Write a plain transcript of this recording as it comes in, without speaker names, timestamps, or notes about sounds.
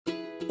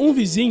Um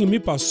vizinho me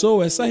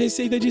passou essa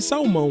receita de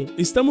salmão.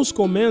 Estamos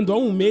comendo há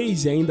um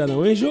mês e ainda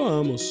não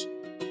enjoamos.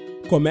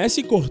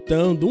 Comece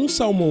cortando um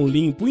salmão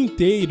limpo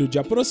inteiro de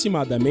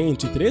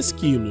aproximadamente 3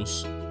 kg.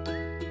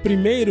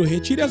 Primeiro,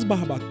 retire as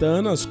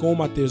barbatanas com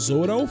uma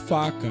tesoura ou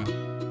faca.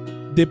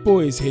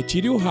 Depois,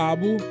 retire o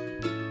rabo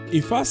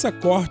e faça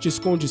cortes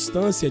com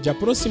distância de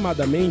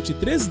aproximadamente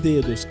 3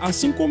 dedos,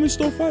 assim como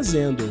estou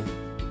fazendo.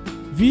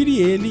 Vire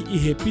ele e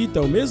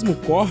repita o mesmo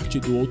corte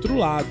do outro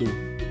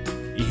lado.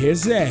 E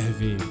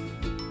reserve.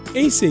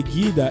 Em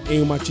seguida,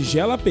 em uma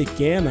tigela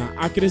pequena,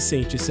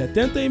 acrescente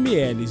 70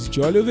 ml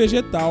de óleo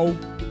vegetal,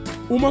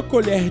 1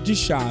 colher de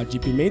chá de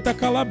pimenta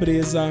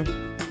calabresa,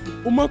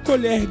 1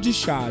 colher de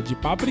chá de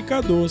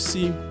páprica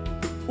doce,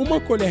 1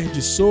 colher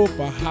de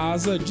sopa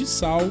rasa de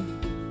sal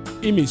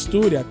e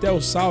misture até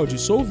o sal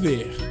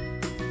dissolver.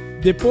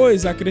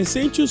 Depois,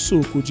 acrescente o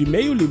suco de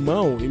meio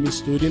limão e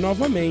misture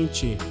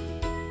novamente.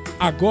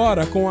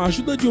 Agora, com a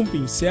ajuda de um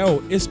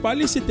pincel,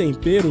 espalhe esse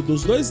tempero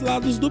dos 2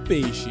 lados do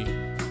peixe.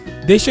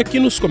 Deixe aqui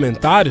nos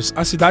comentários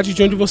a cidade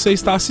de onde você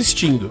está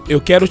assistindo. Eu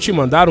quero te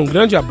mandar um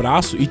grande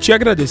abraço e te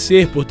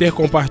agradecer por ter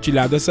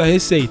compartilhado essa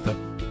receita.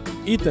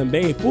 E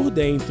também por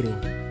dentro.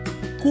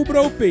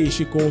 Cubra o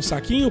peixe com um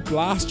saquinho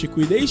plástico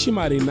e deixe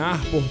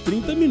marinar por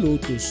 30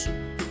 minutos.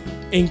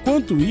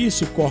 Enquanto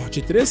isso,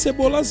 corte 3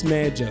 cebolas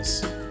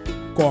médias.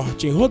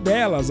 Corte em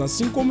rodelas,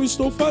 assim como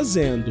estou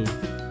fazendo.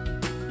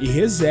 E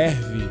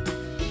reserve.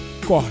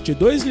 Corte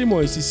 2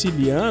 limões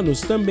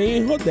sicilianos também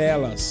em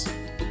rodelas.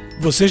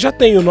 Você já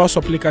tem o nosso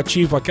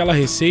aplicativo Aquela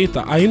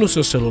Receita aí no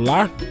seu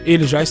celular?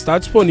 Ele já está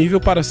disponível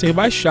para ser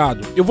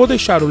baixado. Eu vou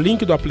deixar o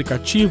link do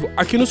aplicativo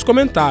aqui nos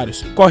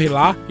comentários. Corre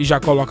lá e já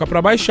coloca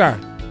para baixar.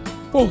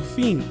 Por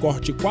fim,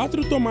 corte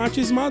 4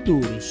 tomates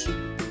maduros.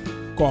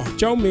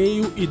 Corte ao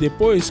meio e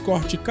depois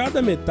corte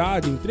cada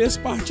metade em 3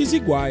 partes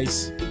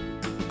iguais.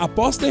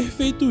 Após ter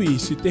feito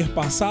isso e ter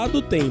passado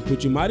o tempo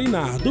de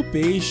marinar do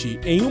peixe,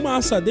 em uma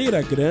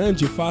assadeira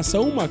grande faça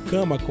uma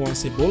cama com as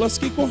cebolas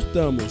que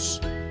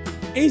cortamos.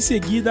 Em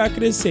seguida,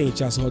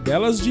 acrescente as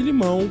rodelas de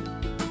limão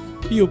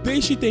e o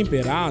peixe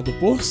temperado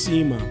por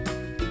cima.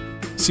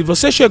 Se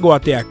você chegou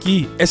até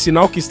aqui, é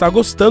sinal que está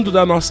gostando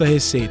da nossa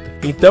receita.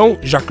 Então,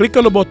 já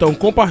clica no botão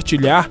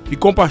compartilhar e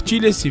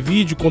compartilha esse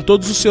vídeo com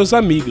todos os seus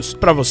amigos.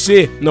 Para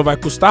você, não vai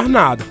custar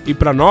nada e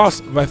para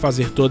nós, vai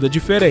fazer toda a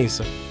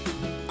diferença.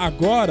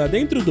 Agora,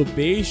 dentro do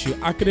peixe,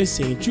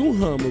 acrescente um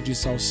ramo de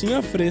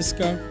salsinha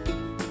fresca.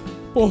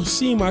 Por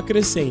cima,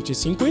 acrescente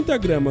 50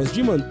 gramas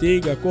de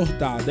manteiga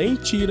cortada em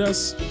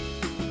tiras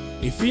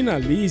e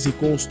finalize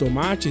com os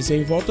tomates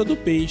em volta do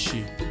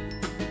peixe.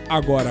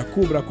 Agora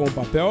cubra com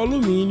papel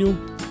alumínio,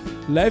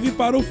 leve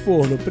para o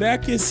forno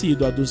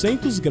pré-aquecido a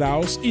 200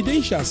 graus e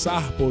deixe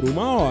assar por 1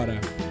 hora.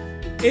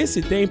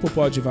 Esse tempo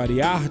pode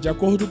variar de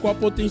acordo com a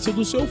potência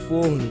do seu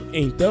forno,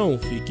 então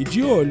fique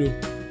de olho.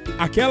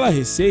 Aquela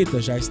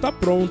receita já está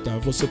pronta,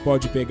 você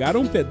pode pegar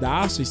um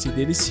pedaço e se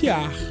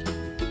deliciar.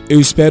 Eu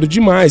espero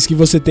demais que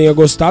você tenha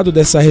gostado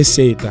dessa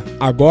receita.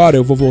 Agora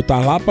eu vou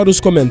voltar lá para os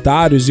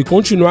comentários e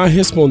continuar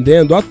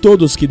respondendo a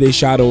todos que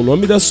deixaram o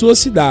nome da sua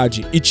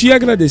cidade e te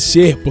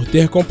agradecer por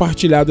ter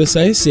compartilhado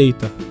essa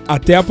receita.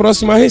 Até a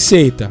próxima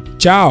receita.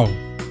 Tchau!